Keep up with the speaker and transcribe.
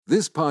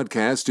This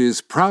podcast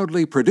is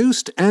proudly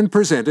produced and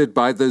presented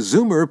by the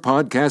ZWIR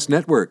Podcast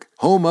Network,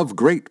 home of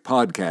great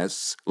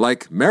podcasts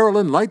like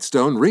Marilyn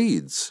Lightstone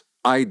Reads,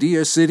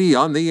 Idea City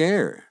on the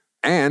Air,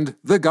 and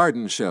The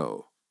Garden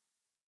Show.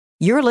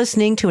 You're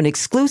listening to an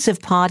exclusive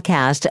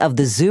podcast of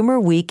the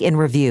ZWIR Week in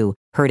Review,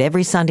 heard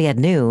every Sunday at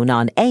noon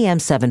on AM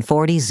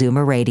 740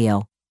 ZWIR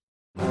Radio.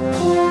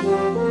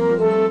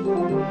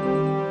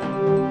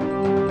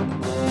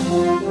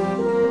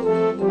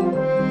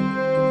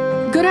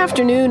 Good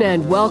afternoon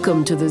and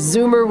welcome to the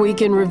ZWIR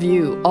Week in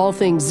Review, all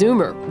things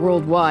ZWIR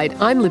worldwide.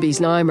 I'm Libby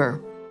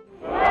Znaimer.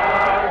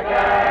 Black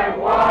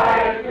and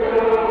white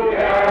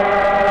together,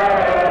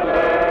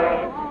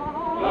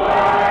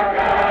 black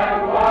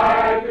and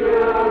white together.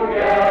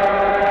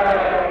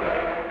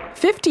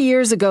 50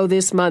 years ago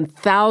this month,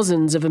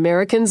 thousands of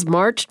Americans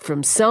marched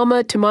from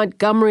Selma to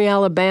Montgomery,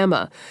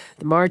 Alabama.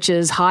 The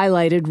marches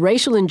highlighted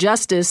racial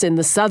injustice in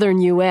the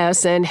southern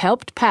U.S. and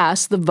helped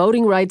pass the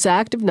Voting Rights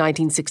Act of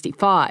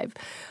 1965.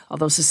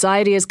 Although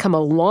society has come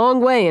a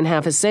long way in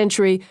half a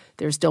century,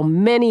 there are still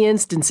many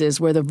instances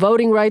where the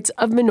voting rights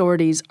of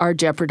minorities are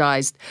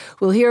jeopardized.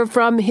 We'll hear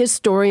from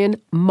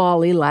historian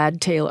Molly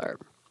Ladd-Taylor.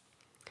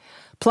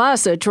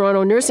 Plus, a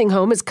Toronto nursing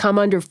home has come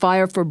under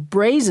fire for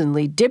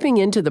brazenly dipping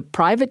into the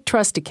private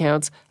trust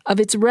accounts of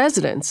its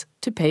residents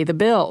to pay the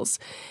bills.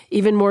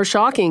 Even more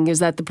shocking is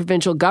that the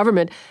provincial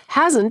government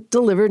hasn't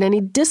delivered any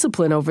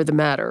discipline over the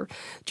matter.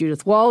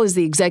 Judith Wall is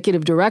the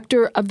executive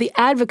director of the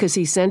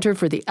Advocacy Centre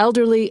for the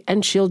Elderly,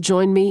 and she'll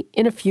join me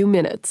in a few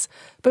minutes.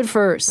 But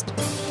first,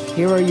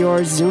 here are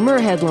your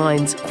ZWIR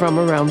headlines from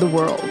around the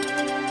world.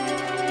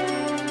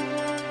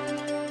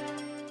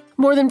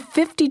 More than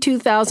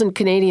 52,000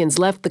 Canadians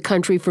left the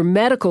country for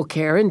medical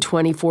care in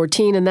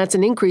 2014, and that's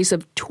an increase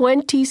of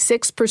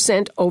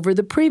 26% over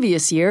the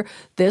previous year,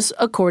 this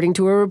according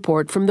to a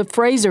report from the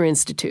Fraser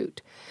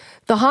Institute.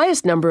 The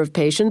highest number of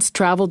patients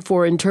traveled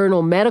for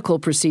internal medical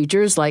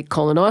procedures like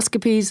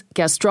colonoscopies,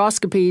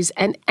 gastroscopies,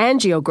 and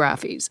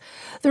angiographies.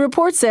 The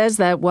report says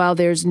that while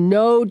there's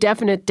no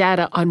definite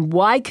data on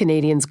why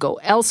Canadians go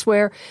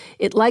elsewhere,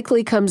 it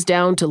likely comes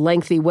down to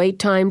lengthy wait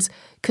times,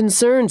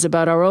 concerns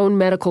about our own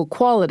medical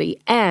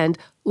quality, and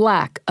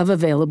lack of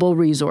available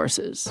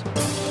resources.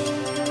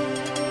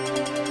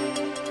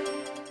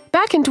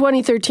 Back in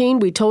 2013,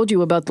 we told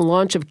you about the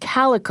launch of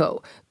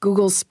Calico,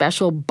 Google's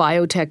special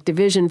biotech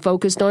division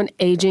focused on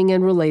aging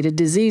and related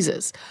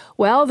diseases.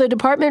 Well, the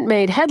department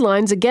made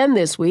headlines again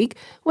this week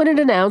when it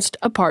announced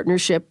a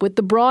partnership with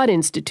the Broad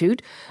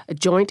Institute, a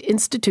joint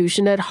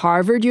institution at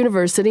Harvard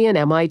University and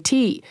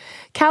MIT.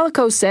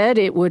 Calico said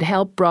it would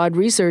help Broad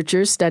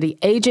researchers study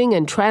aging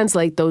and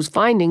translate those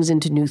findings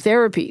into new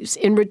therapies.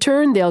 In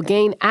return, they'll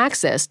gain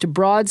access to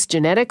Broad's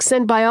genetics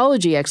and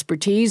biology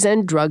expertise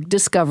and drug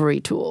discovery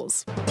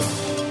tools.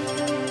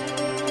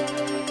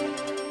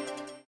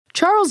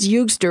 Charles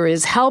Eugster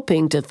is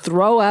helping to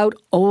throw out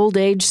old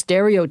age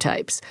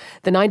stereotypes.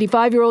 The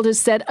 95-year-old has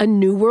set a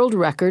new world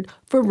record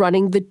for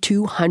running the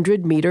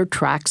 200-meter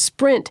track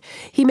sprint.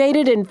 He made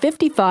it in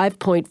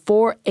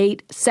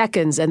 55.48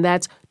 seconds, and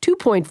that's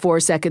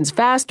 2.4 seconds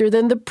faster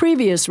than the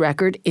previous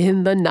record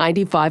in the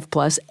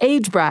 95-plus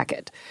age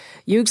bracket.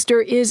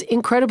 Eugster is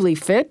incredibly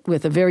fit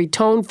with a very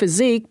toned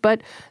physique,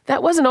 but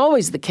that wasn't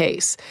always the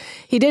case.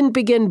 He didn't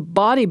begin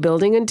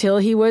bodybuilding until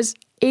he was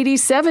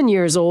 87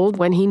 years old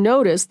when he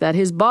noticed that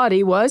his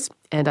body was,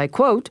 and I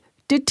quote,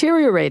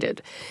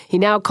 deteriorated. He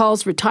now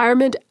calls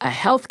retirement a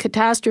health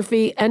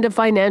catastrophe and a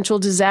financial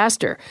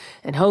disaster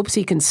and hopes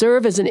he can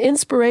serve as an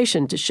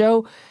inspiration to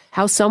show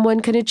how someone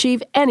can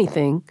achieve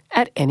anything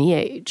at any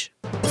age.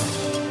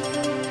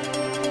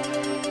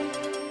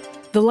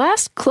 The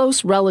last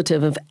close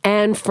relative of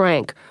Anne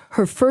Frank,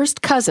 her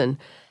first cousin,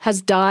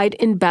 has died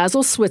in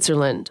Basel,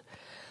 Switzerland.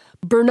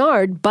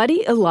 Bernard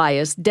Buddy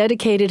Elias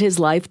dedicated his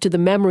life to the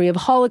memory of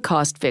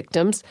Holocaust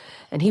victims,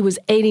 and he was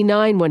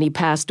 89 when he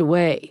passed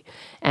away.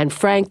 Anne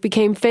Frank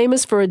became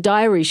famous for a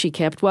diary she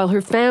kept while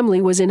her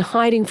family was in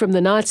hiding from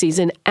the Nazis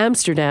in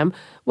Amsterdam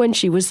when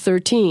she was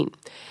 13.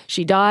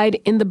 She died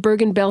in the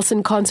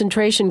Bergen-Belsen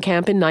concentration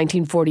camp in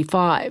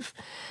 1945.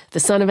 The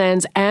son of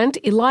Anne's aunt,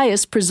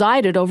 Elias,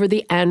 presided over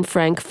the Anne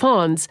Frank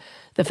Fonds,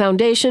 the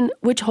foundation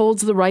which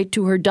holds the right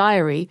to her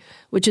diary,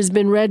 which has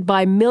been read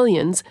by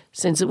millions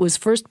since it was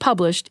first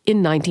published in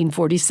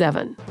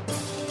 1947.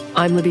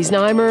 I'm Libby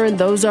Znaimer, and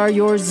those are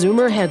your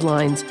ZWIR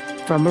headlines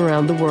from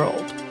around the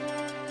world.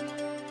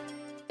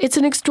 It's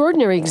an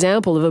extraordinary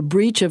example of a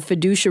breach of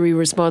fiduciary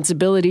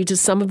responsibility to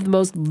some of the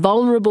most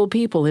vulnerable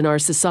people in our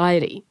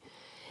society.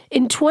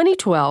 In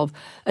 2012,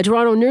 a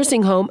Toronto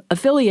nursing home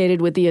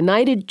affiliated with the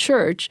United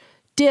Church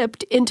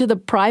dipped into the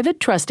private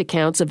trust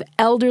accounts of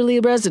elderly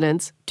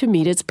residents to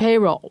meet its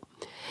payroll.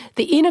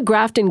 The Ina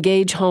Grafton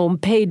Gage home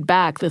paid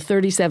back the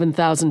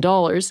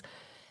 $37,000,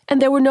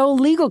 and there were no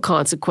legal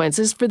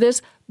consequences for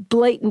this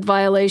blatant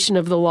violation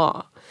of the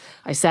law.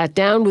 I sat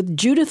down with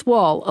Judith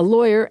Wall, a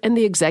lawyer and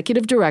the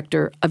executive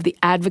director of the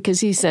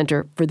Advocacy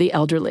Centre for the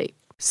Elderly.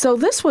 So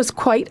this was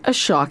quite a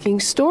shocking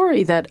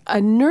story that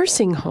a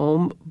nursing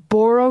home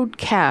borrowed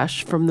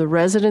cash from the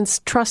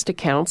residents' trust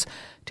accounts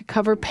to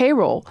cover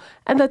payroll,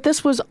 and that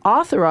this was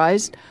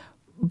authorized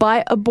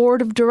by a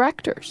board of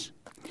directors.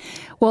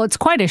 Well, it's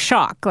quite a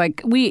shock.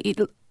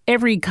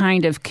 Every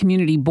kind of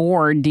community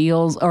board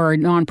deals, or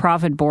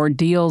nonprofit board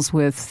deals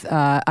with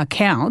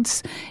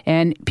accounts,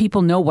 and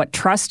people know what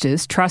trust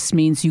is. Trust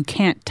means you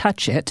can't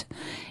touch it.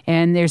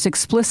 And there's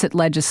explicit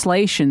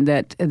legislation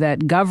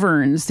that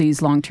governs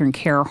these long-term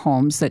care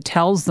homes that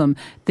tells them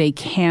they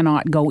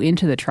cannot go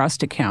into the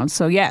trust accounts.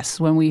 So yes,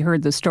 when we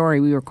heard the story,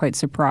 we were quite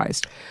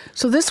surprised.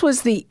 So this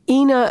was the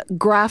Ina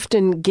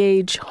Grafton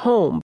Gage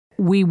home.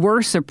 We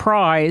were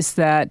surprised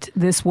that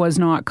this was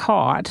not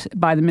caught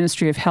by the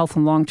Ministry of Health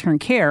and Long-Term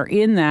Care,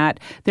 in that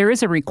there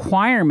is a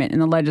requirement in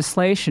the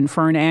legislation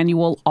for an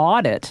annual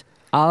audit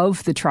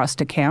of the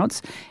trust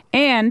accounts.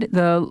 And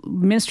the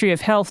Ministry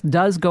of Health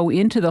does go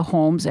into the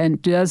homes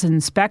and does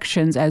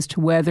inspections as to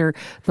whether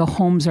the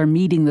homes are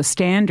meeting the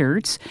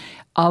standards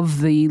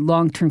of the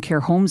Long-Term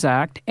Care Homes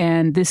Act,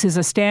 and this is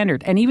a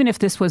standard. And even if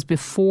this was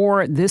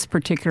before this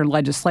particular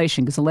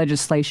legislation, because the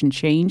legislation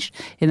changed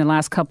in the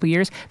last couple of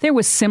years, there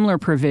was similar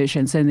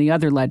provisions in the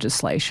other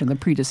legislation, the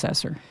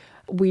predecessor.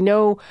 We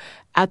know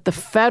at the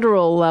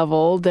federal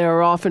level there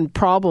are often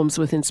problems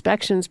with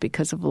inspections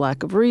because of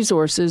lack of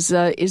resources.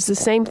 Is the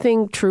same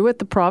thing true at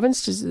the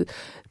province? Does the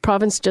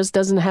province just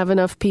doesn't have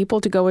enough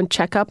people to go and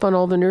check up on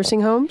all the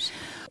nursing homes?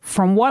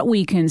 From what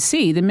we can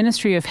see, the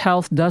Ministry of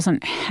Health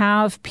doesn't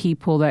have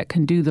people that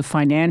can do the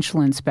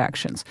financial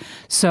inspections.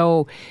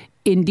 So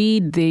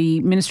indeed, the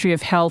Ministry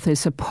of Health is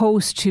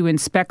supposed to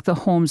inspect the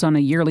homes on a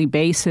yearly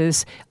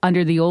basis.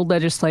 Under the old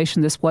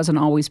legislation, this wasn't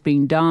always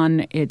being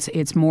done.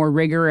 It's more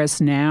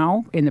rigorous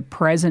now in the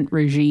present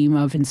regime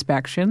of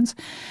inspections.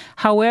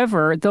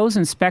 However, those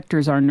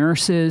inspectors are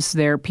nurses.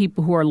 They're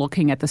people who are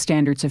looking at the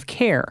standards of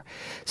care.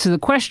 So the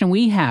question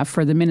we have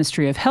for the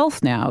Ministry of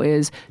Health now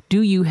is,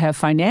 do you have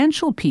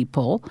financial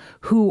people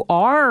who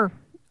are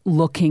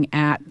looking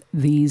at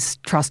these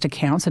trust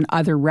accounts and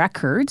other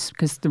records,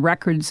 because the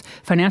records,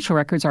 financial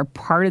records, are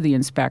part of the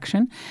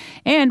inspection.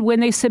 And when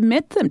they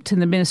submit them to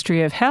the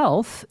Ministry of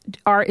Health,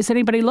 is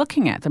anybody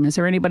looking at them? Is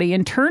there anybody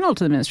internal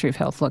to the Ministry of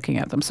Health looking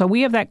at them? So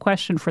we have that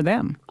question for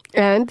them.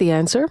 And the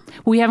answer?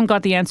 We haven't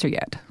got the answer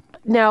yet.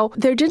 Now,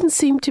 there didn't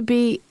seem to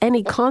be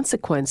any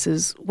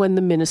consequences when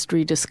the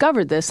ministry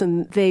discovered this,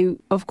 and they,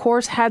 of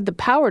course, had the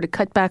power to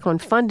cut back on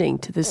funding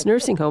to this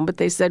nursing home, but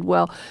they said,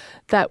 well,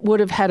 that would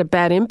have had a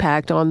bad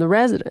impact on the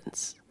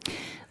residents.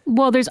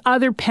 Well, there's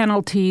other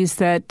penalties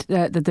that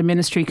the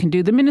ministry can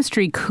do. The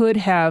ministry could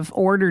have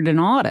ordered an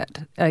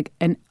audit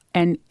and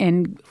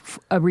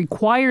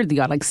required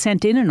the audit,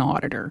 sent in an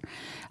auditor.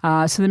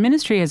 So the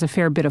ministry has a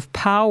fair bit of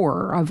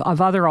power of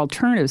other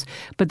alternatives,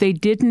 but they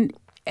didn't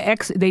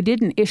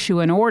issue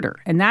an order,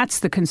 and that's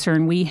the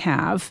concern we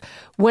have.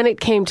 When it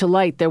came to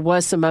light, there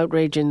was some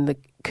outrage in the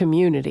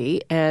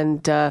community,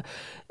 and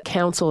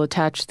council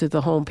attached to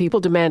the home, people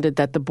demanded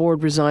that the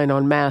board resign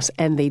en masse,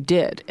 and they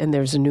did, and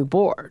there's a new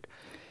board.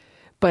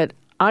 But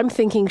I'm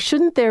thinking,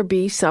 shouldn't there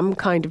be some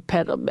kind of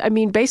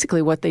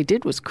basically what they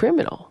did was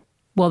criminal.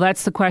 Well,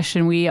 that's the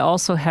question we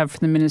also have for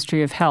the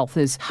Ministry of Health,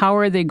 is how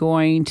are they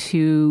going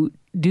to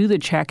do the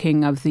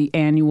checking of the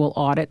annual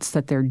audits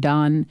that they're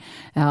done,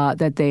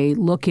 that they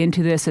look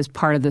into this as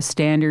part of the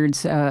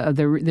standards, of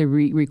the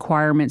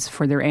requirements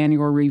for their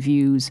annual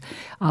reviews.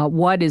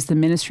 What is the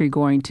ministry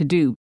going to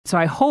do? So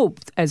I hope,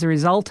 as a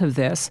result of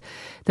this,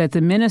 that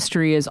the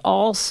ministry is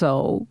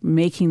also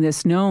making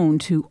this known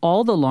to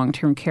all the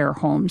long-term care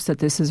homes, that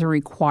this is a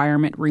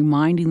requirement,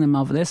 reminding them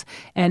of this,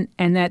 and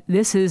that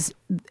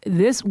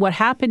this what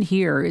happened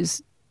here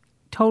is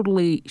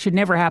totally should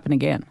never happen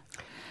again.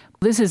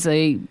 This is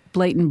a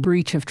blatant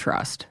breach of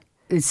trust.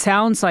 It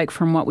sounds like,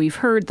 from what we've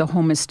heard, the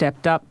home has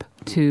stepped up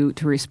to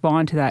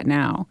respond to that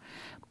now.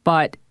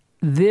 But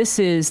this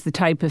is the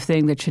type of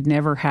thing that should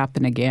never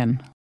happen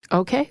again.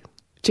 Okay.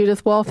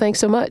 Judith Wall, thanks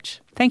so much.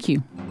 Thank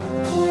you.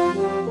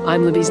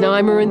 I'm Libby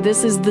Znaimer, and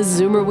this is the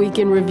Zoomer Week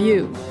in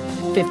Review.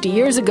 50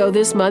 years ago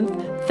this month,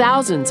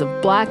 thousands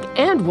of black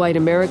and white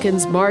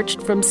Americans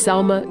marched from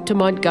Selma to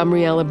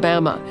Montgomery,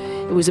 Alabama.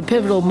 It was a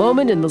pivotal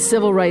moment in the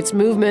civil rights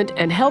movement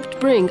and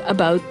helped bring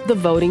about the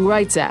Voting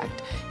Rights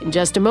Act. In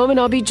just a moment,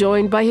 I'll be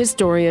joined by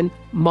historian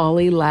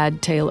Molly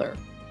Ladd-Taylor.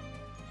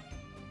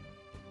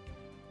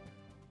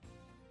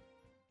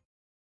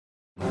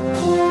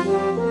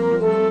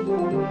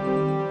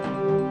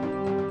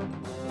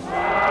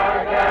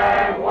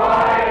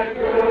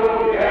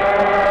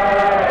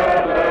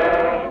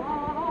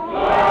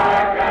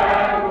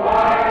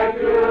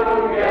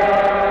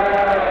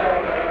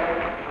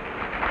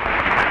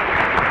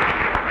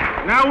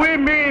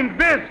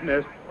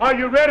 Are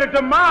you ready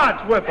to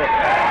march with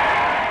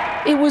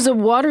us? It was a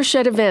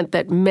watershed event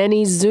that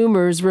many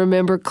Zoomers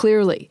remember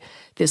clearly.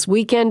 This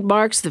weekend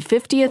marks the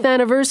 50th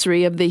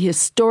anniversary of the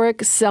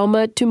historic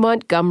Selma to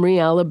Montgomery,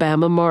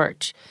 Alabama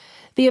March.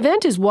 The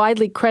event is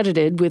widely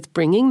credited with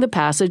bringing the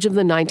passage of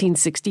the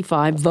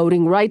 1965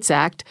 Voting Rights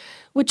Act,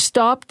 which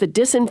stopped the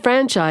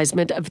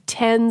disenfranchisement of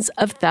tens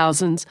of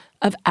thousands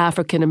of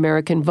African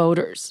American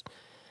voters.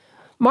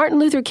 Martin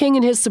Luther King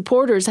and his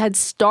supporters had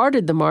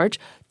started the march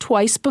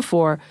twice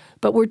before,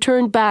 but were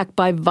turned back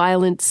by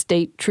violent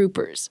state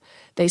troopers.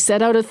 They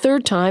set out a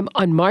third time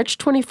on March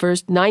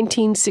 21st,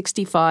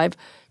 1965,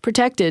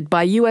 protected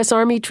by U.S.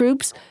 Army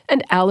troops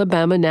and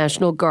Alabama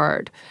National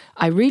Guard.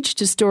 I reached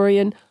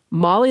historian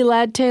Molly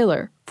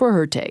Ladd-Taylor for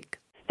her take.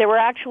 There were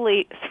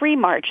actually 3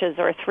 marches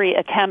or 3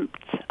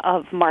 attempts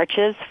of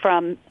marches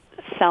from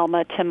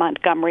Selma to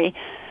Montgomery.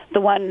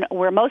 The one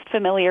we're most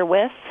familiar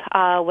with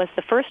was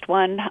the first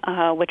one,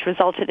 which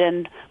resulted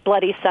in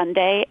Bloody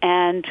Sunday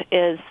and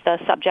is the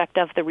subject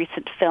of the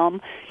recent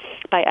film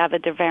by Ava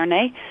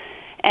DuVernay.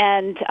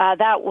 And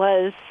that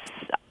was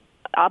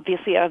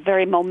obviously a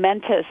very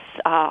momentous,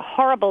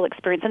 horrible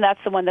experience, and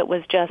that's the one that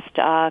was just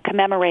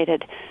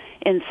commemorated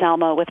in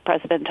Selma with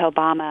President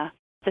Obama.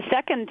 The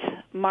second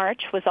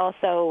march was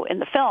also in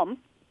the film,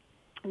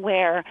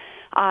 where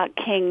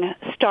King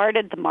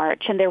started the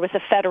march, and there was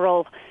a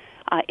federal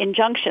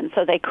injunction,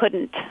 so they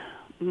couldn't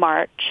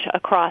march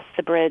across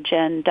the bridge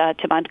and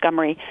to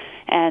Montgomery.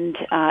 And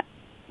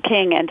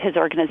King and his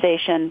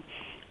organization,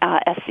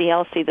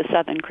 SCLC, the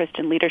Southern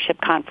Christian Leadership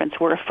Conference,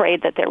 were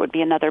afraid that there would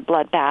be another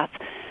bloodbath,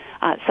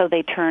 so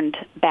they turned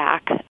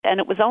back. And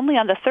it was only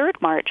on the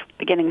third march,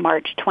 beginning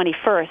March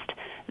 21st,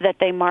 that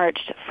they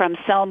marched from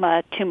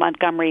Selma to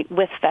Montgomery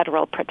with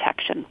federal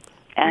protection.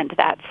 And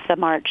that's the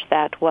march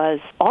that was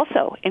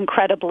also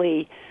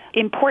incredibly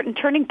important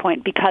turning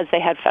point because they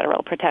had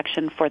federal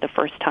protection for the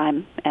first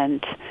time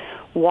and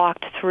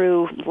walked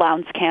through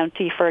Lowndes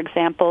County, for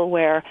example,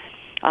 where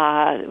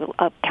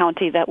a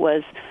county that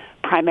was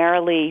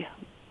primarily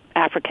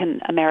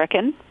African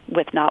American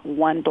with not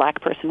one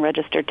black person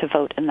registered to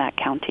vote in that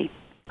county.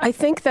 I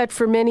think that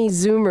for many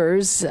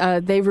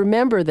Zoomers, they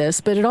remember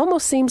this, but it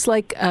almost seems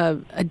like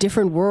a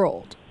different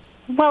world.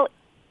 Well,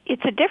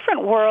 it's a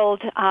different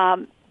world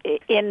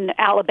in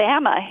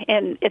Alabama,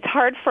 and it's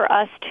hard for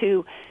us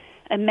to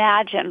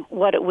imagine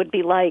what it would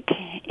be like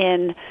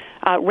in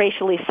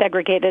racially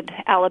segregated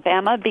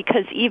Alabama,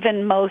 because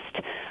even most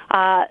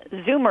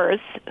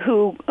Zoomers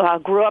who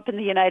grew up in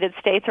the United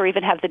States or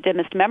even have the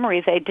dimmest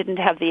memory, they didn't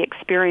have the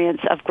experience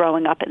of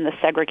growing up in the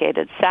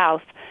segregated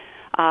South.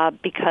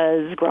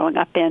 Because growing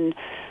up in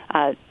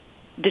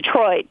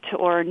Detroit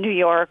or New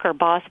York or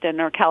Boston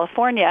or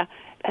California,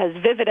 as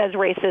vivid as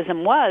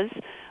racism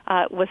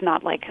was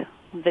not like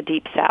the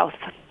Deep South,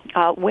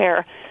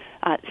 where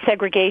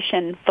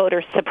segregation,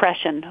 voter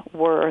suppression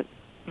were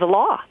the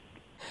law.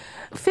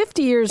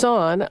 50 years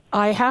on,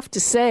 I have to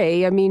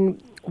say,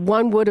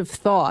 one would have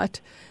thought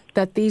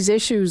that these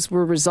issues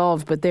were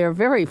resolved, but they are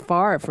very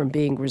far from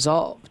being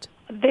resolved.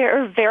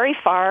 They're very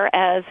far,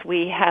 as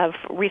we have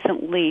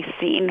recently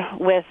seen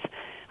with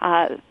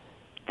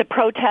the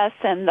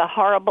protests and the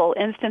horrible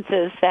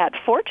instances that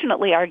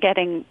fortunately are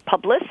getting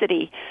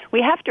publicity.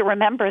 We have to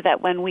remember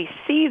that when we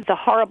see the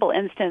horrible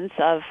instance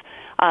of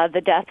the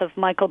death of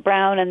Michael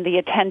Brown and the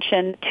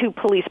attention to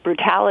police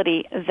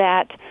brutality,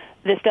 that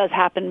this does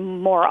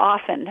happen more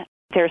often.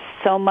 There's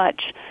so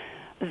much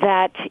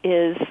that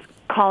is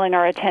calling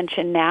our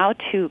attention now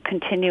to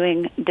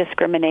continuing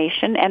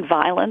discrimination and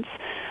violence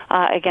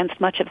against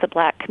much of the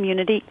black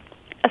community.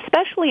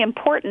 Especially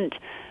important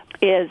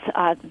is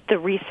the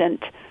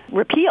recent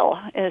repeal,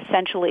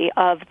 essentially,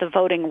 of the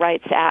Voting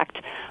Rights Act,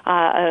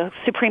 a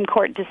Supreme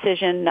Court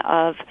decision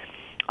of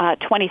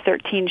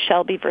 2013,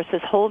 Shelby versus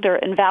Holder,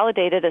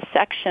 invalidated a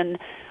section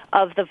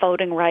of the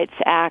Voting Rights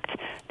Act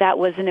that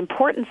was an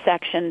important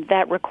section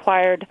that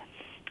required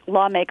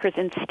lawmakers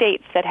in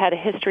states that had a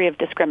history of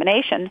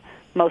discrimination,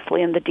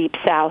 mostly in the Deep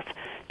South,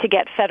 to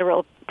get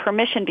federal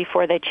permission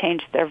before they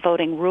changed their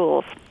voting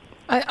rules.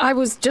 I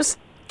was just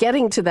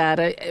getting to that.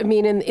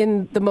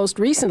 In the most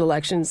recent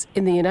elections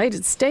in the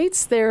United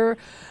States, there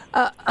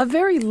are a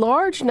very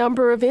large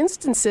number of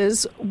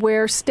instances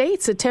where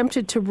states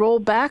attempted to roll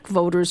back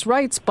voters'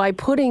 rights by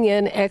putting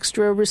in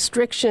extra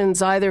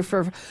restrictions, either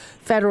for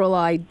federal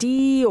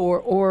ID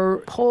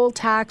or poll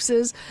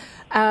taxes.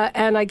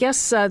 And I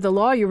guess the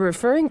law you're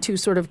referring to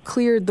sort of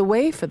cleared the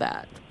way for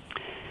that.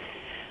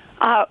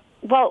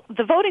 Well,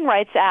 the Voting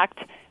Rights Act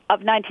of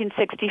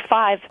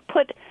 1965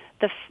 put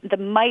the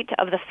might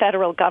of the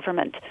federal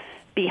government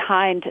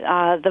behind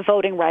the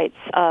voting rights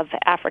of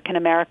African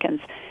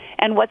Americans.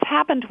 And what's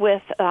happened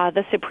with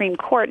the Supreme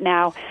Court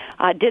now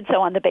did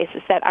so on the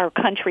basis that our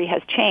country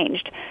has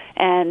changed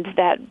and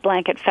that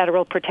blanket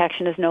federal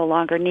protection is no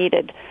longer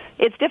needed.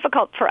 It's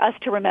difficult for us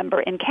to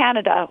remember in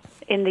Canada,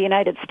 in the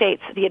United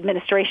States, the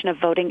administration of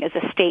voting is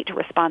a state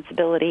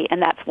responsibility,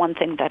 and that's one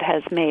thing that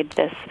has made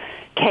this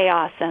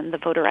chaos and the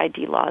voter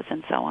ID laws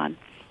and so on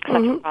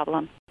such a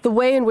problem. The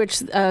way in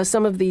which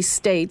some of these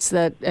states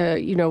that,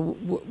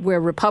 where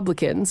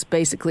Republicans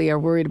basically are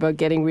worried about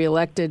getting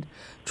reelected,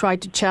 try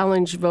to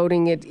challenge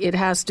voting, it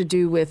has to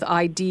do with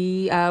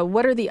ID.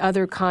 What are the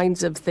other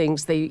kinds of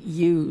things they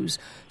use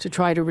to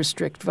try to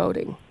restrict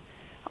voting?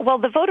 Well,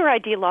 the voter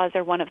ID laws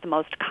are one of the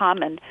most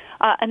common.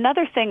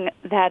 Another thing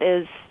that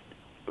is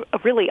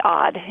really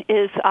odd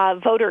is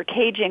voter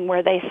caging,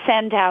 where they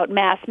send out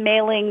mass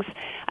mailings,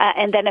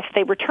 and then if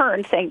they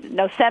return saying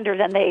no sender,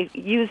 then they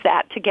use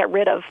that to get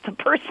rid of the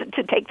person,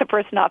 to take the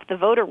person off the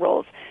voter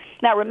rolls.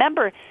 Now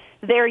remember,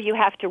 there you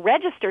have to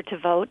register to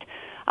vote,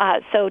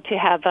 so to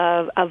have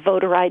a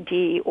voter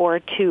ID or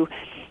to,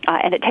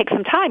 and it takes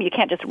some time. You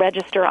can't just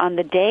register on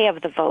the day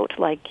of the vote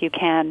like you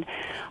can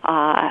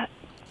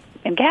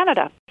in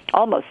Canada.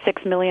 Almost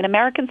 6 million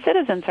American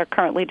citizens are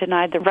currently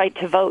denied the right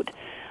to vote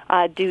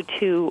due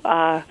to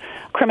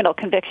criminal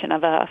conviction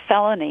of a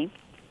felony.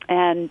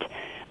 And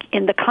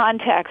in the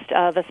context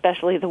of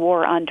especially the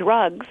war on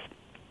drugs,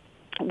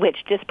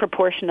 which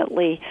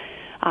disproportionately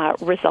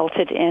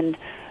resulted in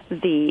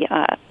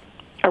the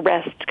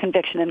arrest,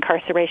 conviction,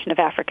 incarceration of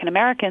African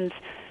Americans,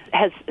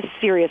 has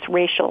serious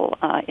racial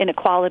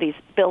inequalities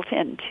built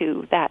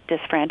into that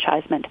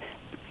disfranchisement.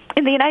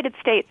 In the United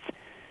States,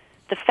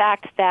 the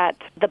fact that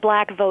the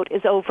black vote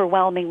is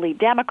overwhelmingly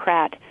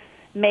Democrat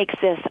makes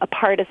this a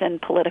partisan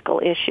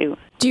political issue.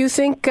 Do you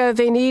think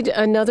they need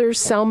another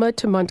Selma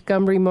to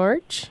Montgomery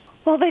march?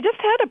 Well, they just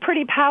had a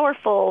pretty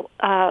powerful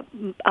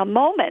a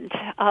moment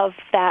of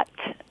that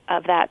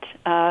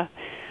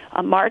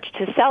march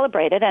to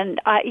celebrate it, and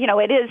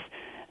it is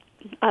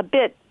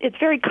it's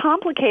very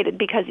complicated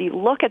because you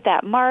look at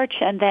that march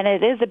and then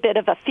it is a bit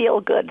of a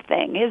feel-good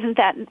thing. Isn't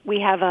that we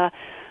have a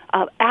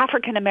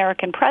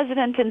African-American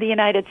president in the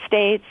United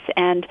States,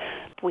 and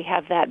we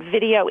have that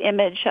video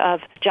image of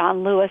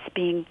John Lewis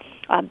being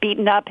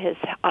beaten up, his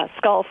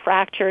skull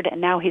fractured,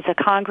 and now he's a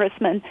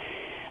congressman.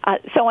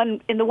 So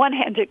in the one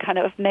hand, it kind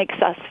of makes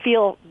us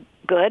feel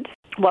good.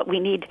 What we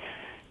need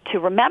to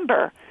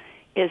remember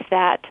is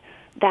that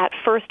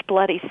first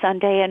Bloody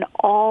Sunday and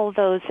all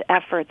those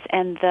efforts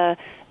and the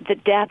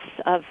deaths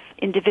of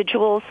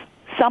individuals,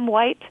 some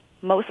white,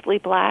 mostly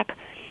black,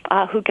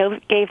 who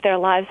gave their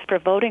lives for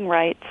voting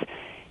rights,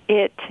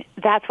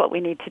 that's what we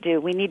need to do.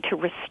 We need to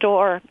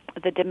restore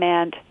the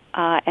demand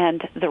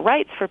and the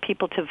rights for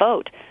people to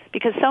vote,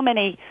 because so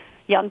many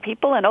young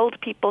people and old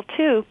people,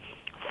 too,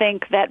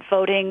 think that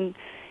voting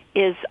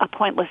is a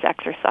pointless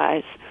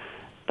exercise.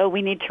 But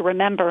we need to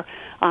remember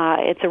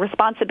it's a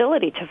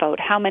responsibility to vote.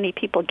 How many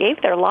people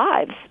gave their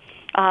lives,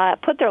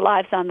 put their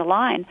lives on the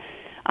line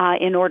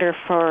in order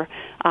for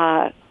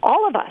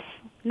all of us,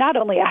 not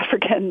only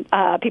African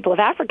people of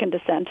African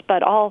descent,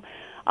 but all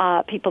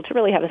people to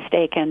really have a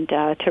stake and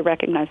to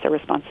recognize their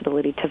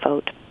responsibility to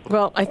vote.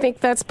 Well, I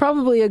think that's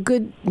probably a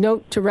good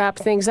note to wrap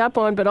things up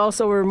on, but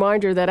also a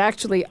reminder that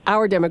actually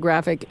our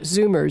demographic,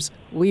 Zoomers,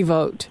 we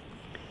vote.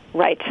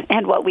 Right.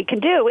 And what we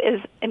can do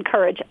is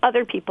encourage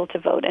other people to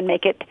vote and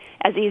make it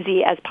as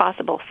easy as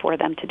possible for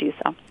them to do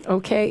so.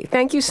 Okay.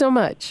 Thank you so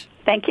much.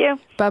 Thank you.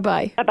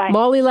 Bye-bye. Bye-bye.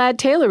 Molly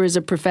Ladd-Taylor is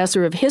a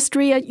professor of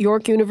history at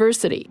York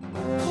University.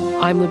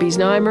 I'm Libby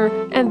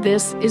Znaimer, and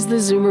this is the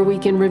Zoomer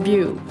Week in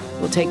Review.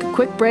 We'll take a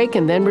quick break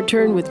and then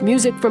return with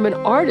music from an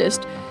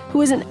artist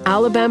who is an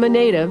Alabama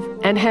native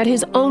and had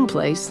his own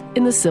place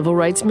in the civil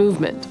rights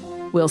movement,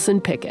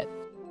 Wilson Pickett.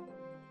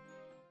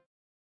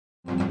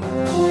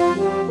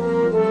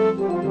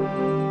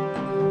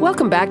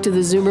 Welcome back to the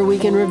Zoomer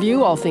Week in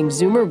Review, all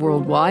things Zoomer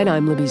worldwide.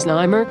 I'm Libby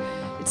Znaimer.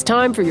 It's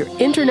time for your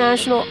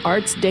International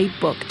Arts Date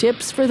Book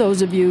tips for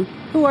those of you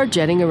who are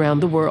jetting around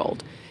the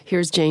world.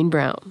 Here's Jane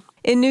Brown.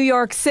 In New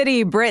York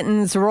City,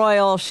 Britain's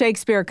Royal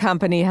Shakespeare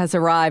Company has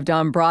arrived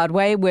on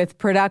Broadway with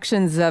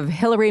productions of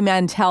Hilary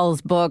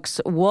Mantel's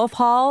books Wolf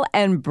Hall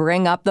and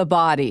Bring Up the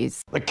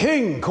Bodies. The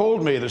king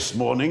called me this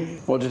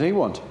morning. What did he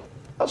want?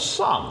 A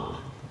son.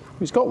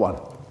 He's got one.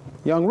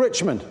 Young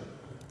Richmond.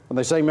 And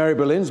they say Mary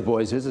Boleyn's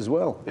boy's his as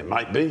well. It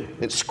might be.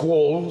 It's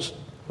Squalls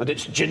and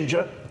it's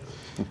Ginger.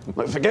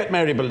 But forget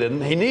Mary Boleyn.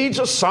 He needs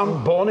a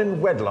son born in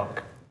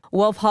wedlock.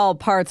 Wolf Hall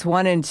Parts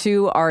 1 and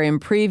 2 are in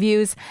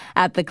previews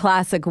at the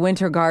Classic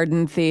Winter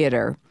Garden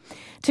Theatre.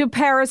 To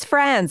Paris,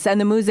 France, and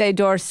the Musée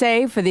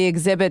d'Orsay for the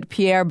exhibit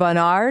Pierre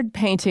Bonnard,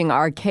 Painting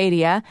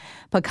Arcadia.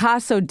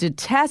 Picasso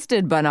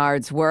detested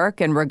Bonnard's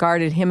work and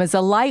regarded him as a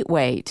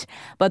lightweight.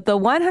 But the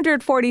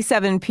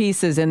 147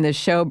 pieces in this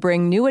show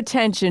bring new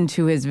attention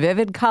to his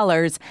vivid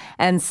colors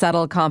and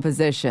subtle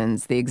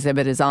compositions. The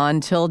exhibit is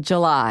on till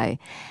July.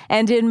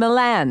 And in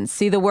Milan,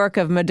 see the work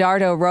of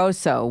Medardo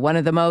Rosso, one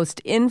of the most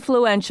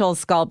influential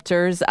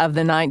sculptors of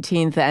the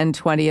 19th and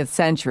 20th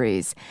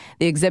centuries.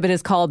 The exhibit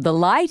is called The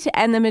Light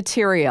and the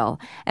Material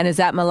and is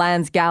at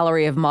Milan's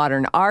Gallery of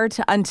Modern Art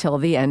until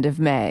the end of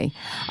May.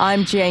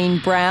 I'm Jane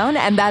Brown,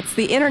 and that's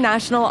the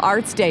International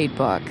Arts Date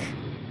Book.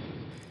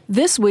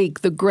 This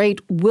week, the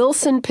great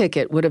Wilson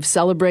Pickett would have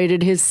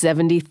celebrated his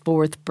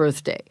 74th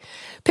birthday.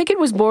 Pickett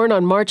was born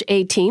on March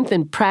 18th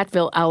in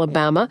Prattville,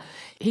 Alabama.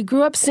 He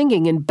grew up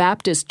singing in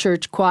Baptist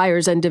church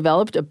choirs and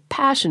developed a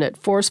passionate,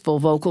 forceful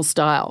vocal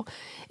style.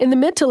 In the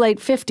mid to late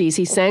 50s,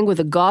 he sang with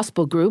a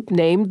gospel group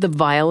named the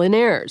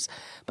Violinaires.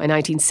 By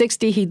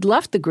 1960, he'd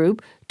left the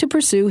group to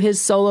pursue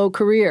his solo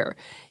career.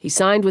 He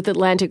signed with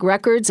Atlantic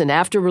Records, and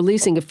after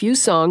releasing a few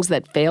songs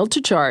that failed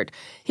to chart,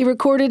 he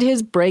recorded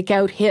his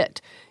breakout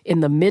hit, In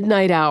the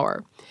Midnight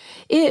Hour.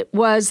 It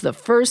was the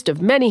first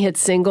of many hit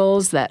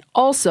singles that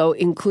also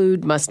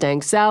include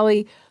Mustang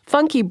Sally,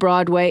 Funky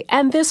Broadway,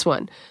 and this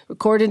one,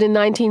 recorded in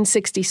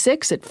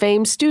 1966 at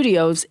Fame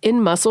Studios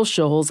in Muscle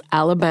Shoals,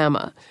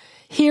 Alabama.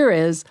 Here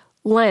is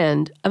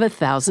Land of a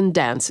Thousand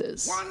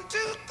Dances. 1, 2,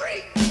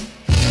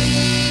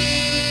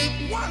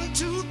 3. 1,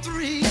 2,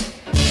 3.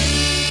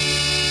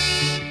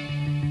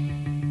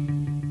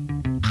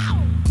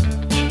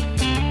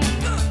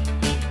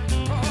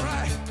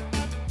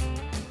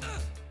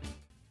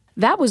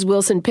 That was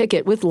Wilson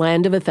Pickett with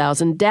Land of a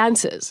Thousand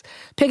Dances.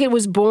 Pickett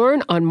was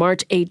born on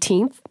March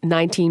 18,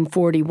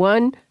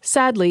 1941.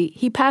 Sadly,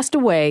 he passed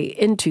away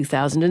in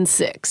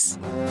 2006.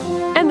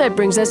 And that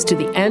brings us to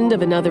the end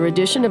of another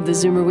edition of the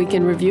Zoomer Week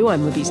in Review.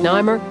 I'm Libby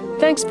Znaimer.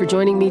 Thanks for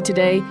joining me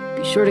today.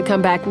 Be sure to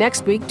come back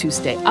next week to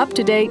stay up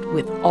to date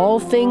with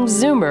all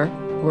things Zoomer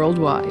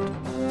worldwide.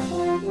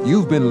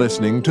 You've been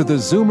listening to the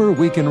Zoomer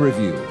Week in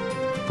Review,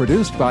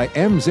 produced by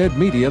MZ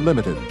Media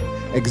Limited.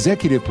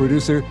 Executive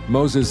producer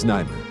Moses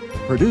Znaimer.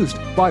 Produced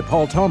by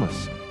Paul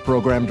Thomas.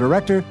 Program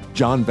Director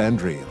John Van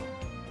Driel.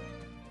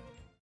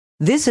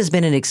 This has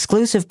been an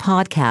exclusive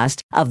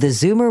podcast of the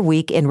Zoomer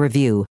Week in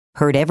Review,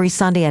 heard every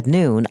Sunday at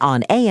noon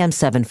on AM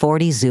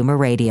 740 Zoomer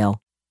Radio.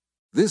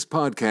 This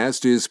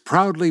podcast is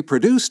proudly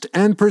produced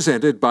and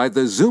presented by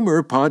the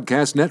Zoomer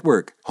Podcast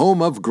Network,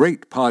 home of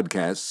great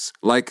podcasts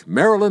like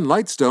Marilyn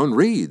Lightstone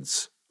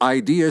Reads,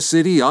 Idea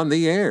City on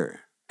the Air,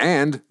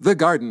 and The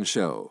Garden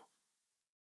Show.